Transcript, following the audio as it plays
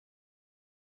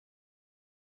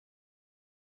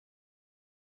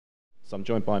So I'm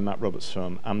joined by Matt Roberts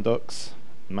from Amdocs.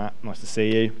 Matt, nice to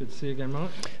see you. Good to see you again, Mark.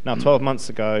 Now, 12 months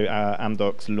ago,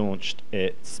 Amdocs launched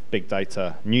its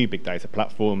new big data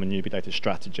platform and new big data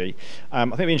strategy. I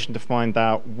think it'd be interesting to find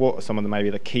out what are some of maybe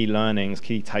the key learnings,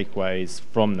 key takeaways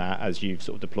from that as you've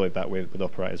sort of deployed that with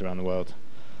operators around the world.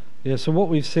 Yeah, so what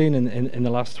we've seen in the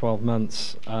last 12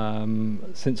 months,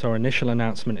 since our initial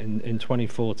announcement in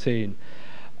 2014,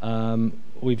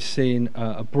 we've seen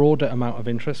a broader amount of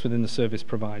interest within the service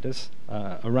providers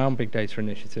around big data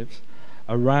initiatives,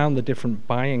 around the different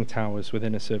buying towers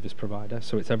within a service provider.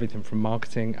 So it's everything from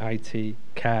marketing, IT,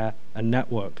 care, and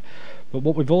network. But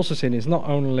what we've also seen is not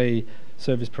only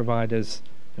service providers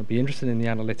be interested in the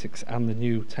analytics and the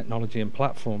new technology and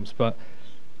platforms, but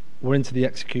we're into the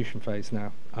execution phase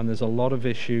now, and there's a lot of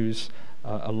issues,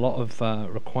 a lot of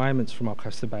requirements from our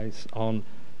customer base on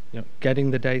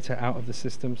getting the data out of the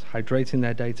systems, hydrating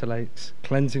their data lakes,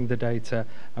 cleansing the data,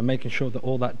 and making sure that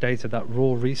all that data, that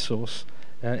raw resource,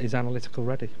 is analytical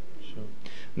ready. Sure.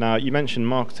 Now, you mentioned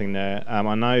marketing there.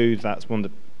 I know that's one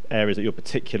of the areas that you're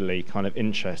particularly kind of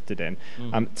interested in.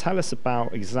 Tell us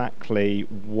about exactly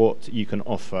what you can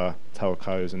offer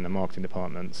telcos and the marketing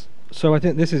departments. So I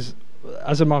think this is,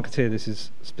 as a marketeer, this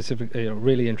is specifically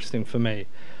really interesting for me.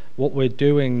 What we're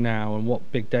doing now and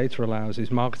what big data allows is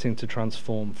marketing to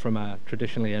transform from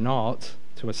traditionally an art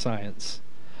to a science.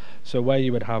 So where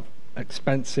you would have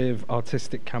expensive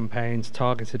artistic campaigns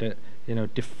targeted at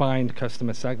defined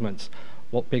customer segments,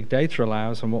 what big data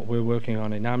allows and what we're working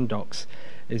on in Amdocs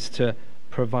is to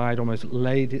provide almost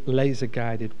laser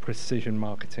guided precision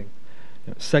marketing,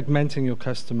 segmenting your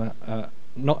customer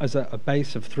not as a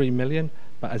base of 3 million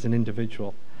but as an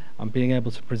individual, and being able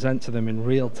to present to them in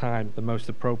real time the most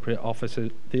appropriate offers,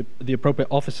 the appropriate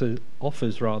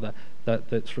offers rather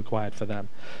that's required for them.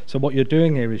 So what you're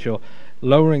doing here is you're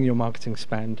lowering your marketing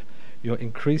spend, you're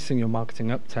increasing your marketing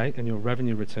uptake and your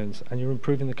revenue returns, and you're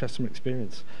improving the customer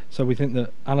experience. So we think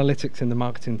that analytics in the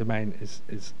marketing domain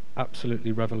is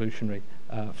absolutely revolutionary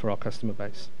for our customer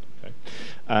base.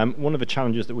 Okay. One of the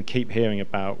challenges that we keep hearing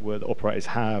about that operators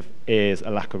have is a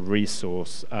lack of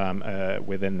resource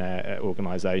within their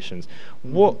organisations.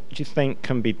 What do you think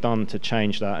can be done to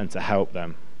change that and to help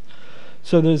them?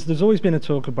 So there's always been a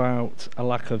talk about a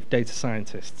lack of data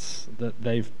scientists, that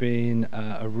they've been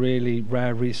a really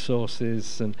rare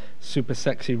resources and super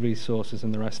sexy resources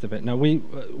and the rest of it. Now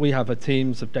we have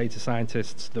teams of data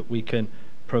scientists that we can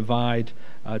provide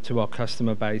to our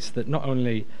customer base that not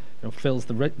only fills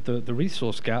the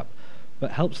resource gap,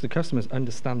 but helps the customers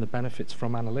understand the benefits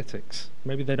from analytics.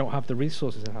 Maybe they don't have the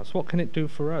resources in-house. What can it do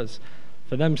for us?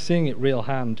 For them, seeing it real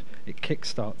hand, it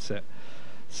kickstarts it.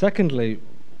 Secondly,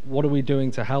 what are we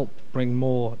doing to help bring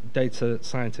more data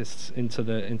scientists into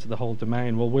the whole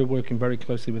domain? Well, we're working very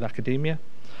closely with academia.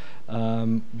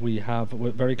 We have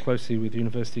worked very closely with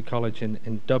University College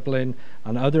in Dublin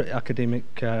and other academic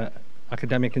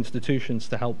institutions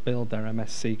to help build their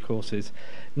MSc courses,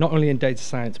 not only in data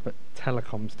science but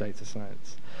telecoms data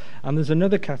science. And there's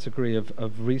another category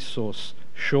of resource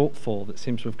shortfall that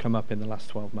seems to have come up in the last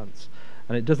 12 months.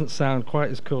 And it doesn't sound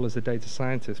quite as cool as a data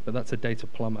scientist, but that's a data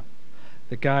plumber.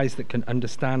 The guys that can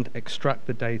understand, extract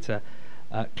the data,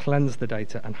 cleanse the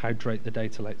data, and hydrate the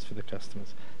data lakes for the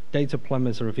customers. Data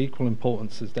plumbers are of equal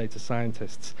importance as data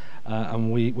scientists,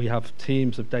 and we have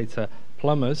teams of data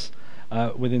plumbers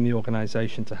within the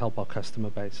organisation to help our customer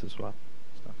base as well.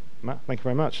 Matt, thank you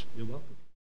very much. You're welcome.